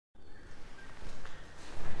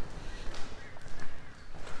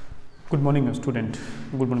Good morning, student.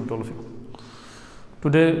 Good morning to all of you.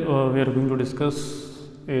 Today we are going to discuss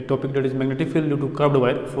a topic that is magnetic field due to curved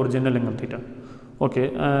wire for general angle theta. Okay.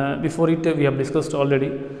 Before it, we have discussed already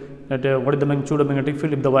that what is the magnitude of magnetic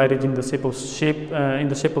field if the wire is in the shape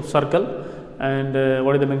of circle, and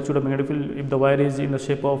what is the magnitude of magnetic field if the wire is in the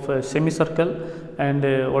shape of semicircle, and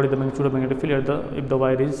what is the magnitude of magnetic field if the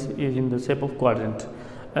wire is in the shape of quadrant.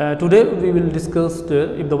 Today we will discuss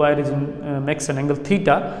if the wire is in makes an angle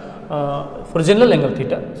theta. For general angle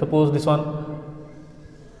theta, suppose this one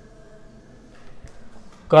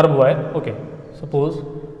curved wire, okay, suppose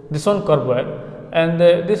this one curved wire, and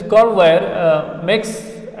this curved wire makes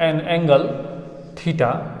an angle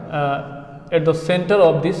theta at the center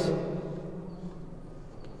of this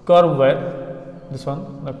curved wire, this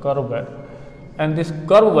one the curved wire, and this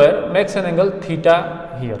curved wire makes an angle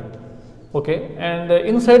theta here, okay, and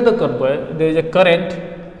inside the curved wire there is a current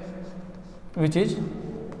which is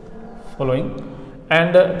following,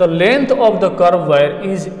 and the length of the curved wire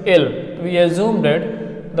is L. We assume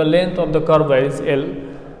that the length of the curved wire is L,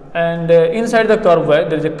 and inside the curved wire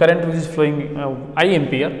there is a current which is flowing I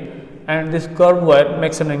ampere, and this curved wire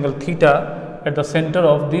makes an angle theta at the center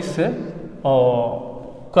of this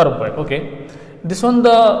curved wire. Okay, this one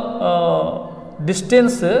the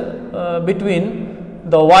distance between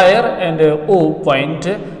the wire and O point.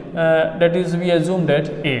 That is, we assume that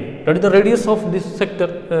A, that is the radius of this sector.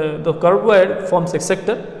 The curved wire forms a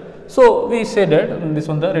sector, so we say that this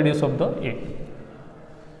one the radius of the A.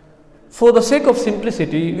 For the sake of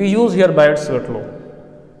simplicity, we use here Biot-Savart law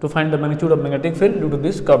to find the magnitude of magnetic field due to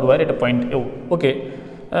this curved wire at a point O. Okay,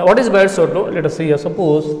 what is Biot-Savart law? Let us see here.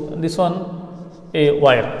 Suppose this one a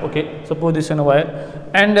wire. Okay, suppose this one a wire,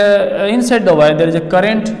 and inside the wire there is a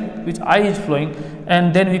current which I is flowing,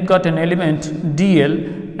 and then we cut an element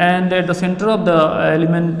dl. And at the center of the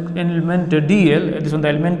element dl, this one the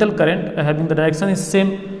elemental current having the direction is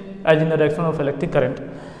same as in the direction of electric current,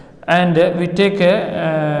 and we take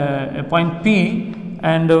a point P,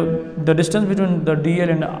 and the distance between the dl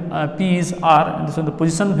and P is r, and this is the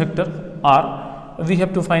position vector r. We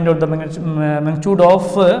have to find out the magnitude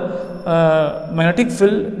of magnetic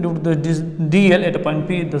field due to this dl at a point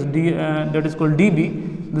P. This that is called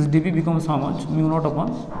dB. This dB becomes how much? Mu naught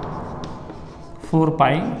upon 4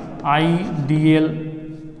 pi I dl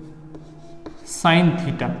sin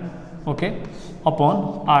theta, okay,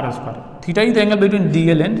 upon r square. Theta is the angle between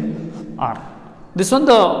dl and r. This one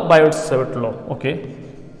the Biot-Savart law, okay,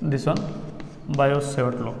 this one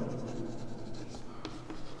Biot-Savart law.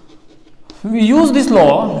 We use this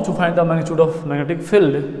law to find the magnitude of magnetic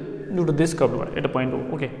field due to this curved wire at a point O.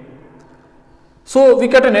 Okay, so we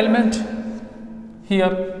cut an element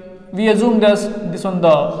here. We assume that this one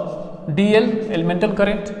the dl elemental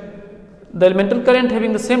current, the elemental current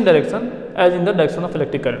having the same direction as in the direction of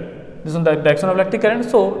electric current. This is the direction of electric current,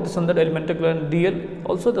 so this is the elemental current dl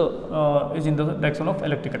also the is in the direction of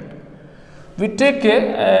electric current. We take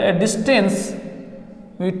a distance.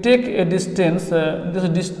 We take a distance. This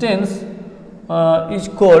distance is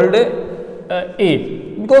called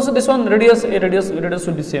a, because this one radius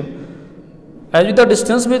should be same as with the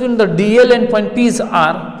distance between the dl and point P is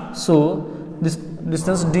r. So this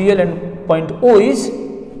distance dl and point O is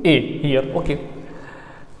A here, okay,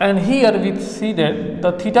 and here we see that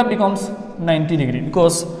the theta becomes 90 degree,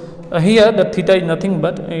 because here the theta is nothing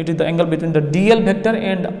but it is the angle between the dl vector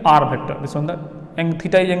and r vector. This one the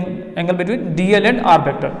theta is angle between dl and r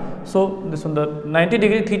vector, so this one the 90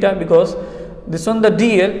 degree theta, because this one the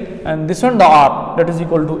dl and this one the r, that is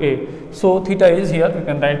equal to A. So theta is here, we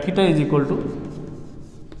can write theta is equal to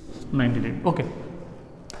 90 degree. Okay,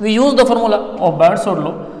 we use the formula of Biot-Savart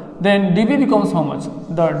law, then dB becomes how much?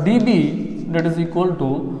 The dB, that is equal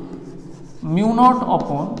to mu naught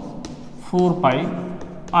upon 4 pi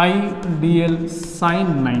I dl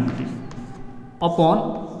sin 90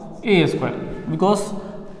 upon A square, because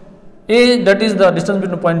A, that is the distance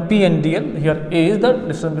between point P and dl, here A is the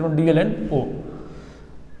distance between dl and O.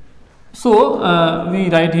 So we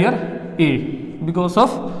write here A because of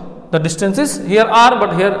the distances here r,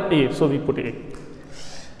 but here A, so we put A.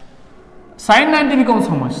 Sin 90 becomes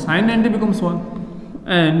how much? Sin 90 becomes 1,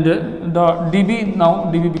 and the dB, now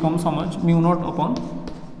dB becomes how much? Mu naught upon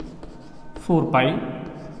 4 pi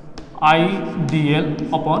I dl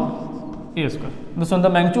upon A square. This is the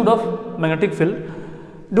magnitude of magnetic field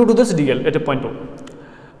due to this dl at a point O.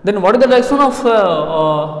 Then what is the direction of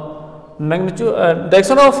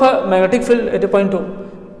magnetic field at a point O?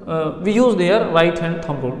 We use their right hand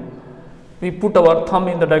thumb rule. We put our thumb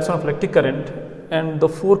in the direction of electric current, and the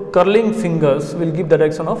 4 curling fingers will give the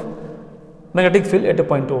direction of magnetic field at a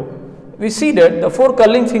point O. We see that the 4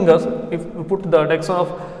 curling fingers, if we put the direction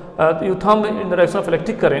of you thumb in the direction of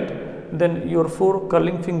electric current, then your 4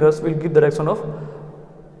 curling fingers will give the direction of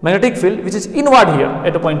magnetic field, which is inward here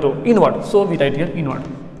at a point O, inward. So we write here inward.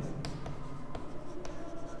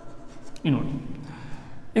 Inward.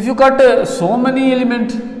 If you cut so many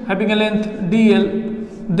elements having a length dl,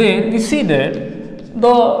 then we see that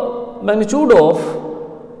the magnitude of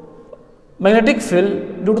magnetic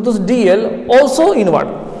field due to this dl also inward.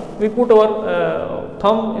 We put our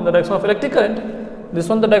thumb in the direction of electric current, this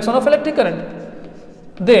one the direction of electric current,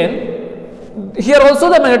 then here also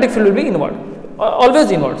the magnetic field will be inward, always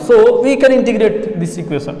inward. So we can integrate this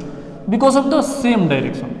equation because of the same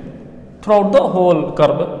direction throughout the whole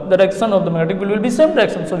curve. The direction of the magnetic field will be same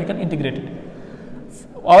direction, so we can integrate it.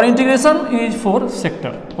 Our integration is for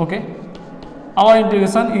sector. Okay, our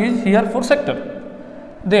integration is here for sector.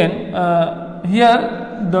 Then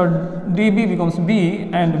here the dB becomes B,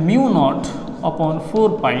 and mu naught upon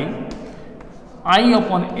 4 pi I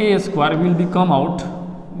upon A square will be come out,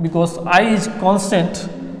 because I is constant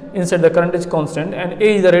inside, the current is constant, and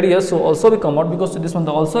A is the radius, so also will come out because this one is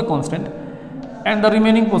also a constant, and the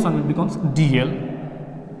remaining portion will becomes dl.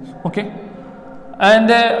 Okay,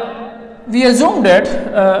 and we assume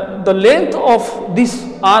that the length of this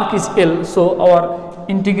arc is L, so our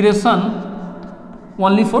integration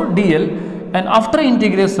only for dl, and after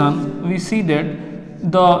integration we see that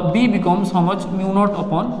the B becomes how much, mu naught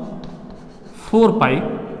upon 4 pi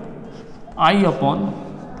I upon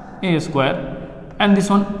A square, and this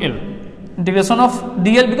one L. Integration of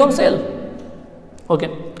dl becomes L. Okay.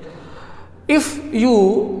 If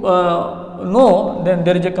you know, then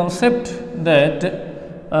there is a concept that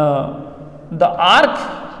the arc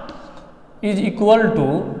is equal to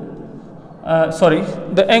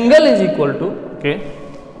the angle is equal to, okay,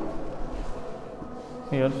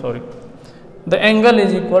 here the angle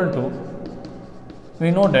is equal to,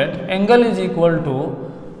 we know that angle is equal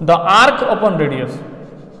to the arc upon radius,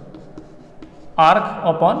 arc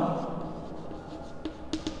upon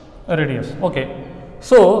radius. Okay,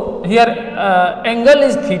 so here angle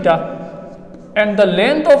is theta, and the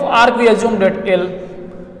length of arc we assume that L,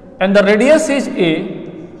 and the radius is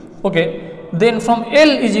A. Okay, then from L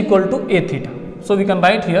is equal to A theta, so we can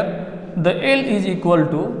write here the L is equal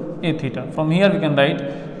to A theta. From here we can write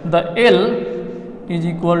the L is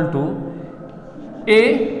equal to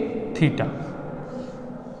A theta.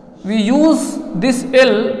 We use this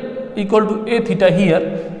L equal to A theta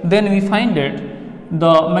here, then we find that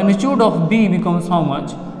the magnitude of B becomes how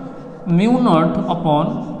much, mu naught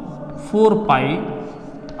upon 4 pi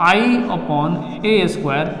I upon A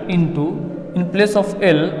square into, in place of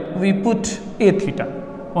L we put A theta.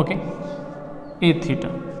 Okay, A theta,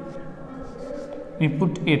 we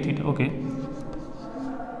put A theta. Okay,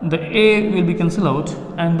 the A will be cancelled out,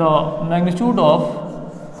 and the magnitude of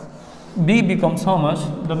B becomes how much,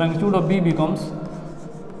 the magnitude of B becomes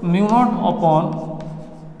mu naught upon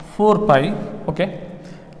 4 pi, okay,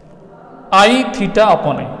 I theta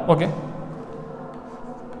upon I. Okay,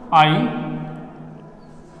 I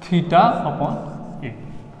theta upon A.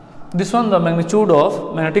 This one the magnitude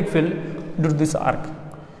of magnetic field due to this arc.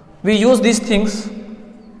 We use these things,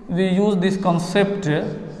 we use this concept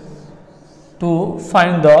to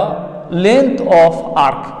find the length of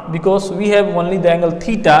arc, because we have only the angle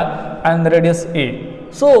theta and the radius A.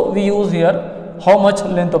 So we use here how much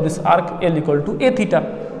length of this arc, L equal to A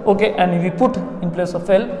theta. Okay, and we put in place of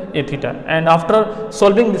L A theta, and after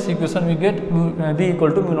solving this equation we get B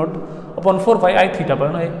equal to mu naught upon 4 pi I theta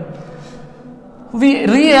by A. We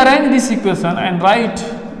rearrange this equation and write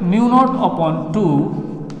mu naught upon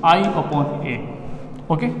 2 I upon A.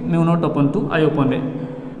 Okay, mu naught upon 2 I upon A,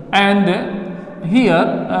 and here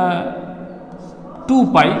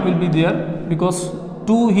 2 pi will be there because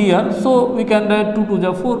 2 here, so we can write 2 to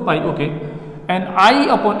the 4 pi. Okay, and I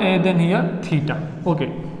upon A, then here theta.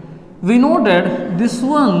 Okay, we know that this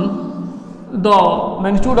one the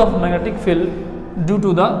magnitude of magnetic field due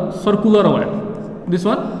to the circular wire, this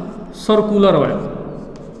one circular wire,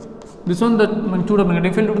 this one the magnitude of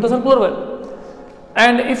magnetic field due to the circular wire,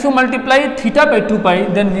 and if you multiply theta by 2 pi,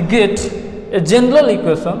 then we get a general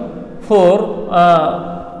equation for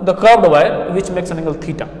the curved wire which makes an angle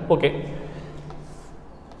theta. Okay,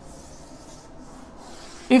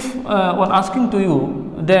 if one asking to you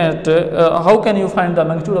that how can you find the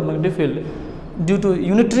magnitude of magnetic field due to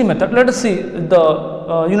unitary method, let us see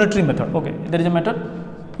the unitary method. Okay, there is a method,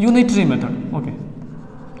 unitary method. Okay,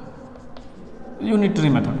 unitary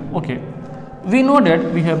method. Okay, we know that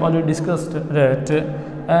we have already discussed that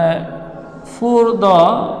for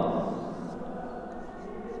the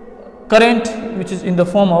current which is in the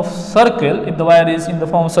form of circle, if the wire is in the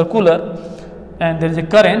form of circular and there is a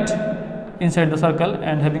current inside the circle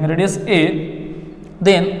and having a radius a,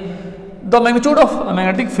 then the magnitude of a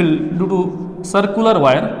magnetic field due to circular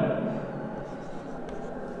wire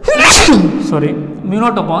sorry, mu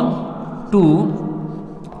naught upon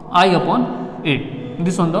 2 I upon a.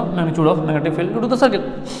 This one the magnitude of magnetic field due to the circle.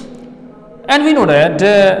 And we know that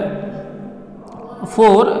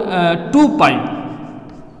for 2 pi,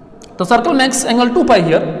 the circle makes angle 2 pi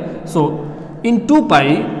here. So in 2 pi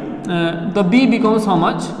the B becomes how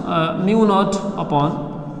much? Mu naught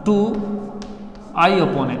upon 2 I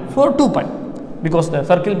upon a for 2 pi, because the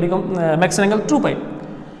circle makes an angle 2 pi.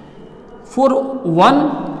 For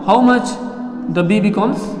 1, how much the B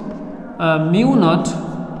becomes? Mu naught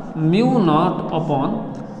upon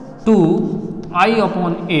 2 I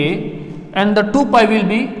upon a, and the 2 pi will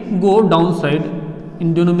be go downside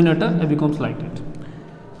in denominator, it becomes like that.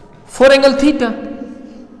 For angle theta,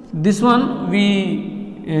 this one we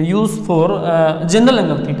use for general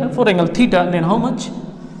angle theta. For angle theta, then how much?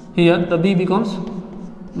 Here the B becomes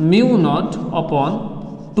mu naught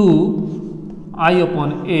upon 2 I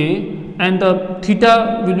upon a, and the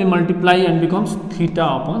theta will be multiply and becomes theta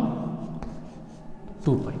upon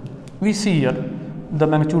 2 pi. We see here the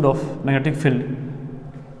magnitude of magnetic field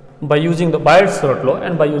by using the Bayes-Surratt law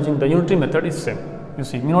and by using the unitary method is same. You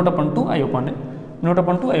see mu naught upon 2 I upon a, mu naught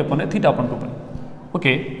upon 2 I upon a, theta upon 2 pi.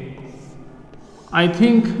 Okay, I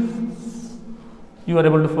think you are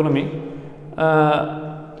able to follow me.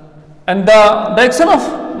 And the direction of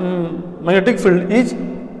magnetic field is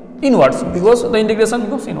inwards, because the integration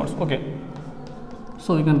becomes inwards. Okay,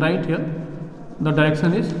 so you can write here the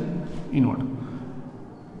direction is inward.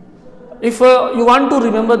 If you want to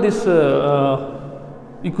remember this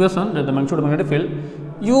equation, that the magnitude of magnetic field,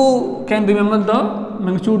 you can remember the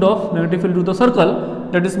magnitude of magnetic field to the circle,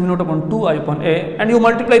 that is mu naught upon 2 I upon a, and you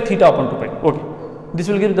multiply theta upon 2 pi. Okay, this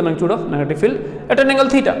will give the magnitude of magnetic field at an angle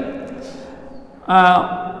theta.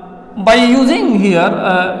 By using here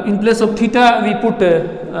in place of theta we put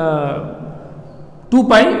 2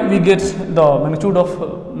 pi, we get the magnitude of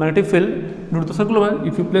magnetic field due to the circular wire.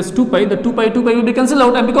 If you place 2 pi, the 2 pi will be cancelled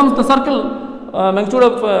out and becomes the circle magnitude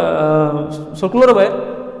of circular wire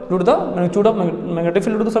due to the magnitude of magnetic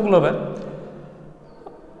field due to the circular wire.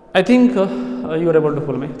 I think you are able to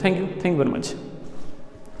follow me. Thank you very much.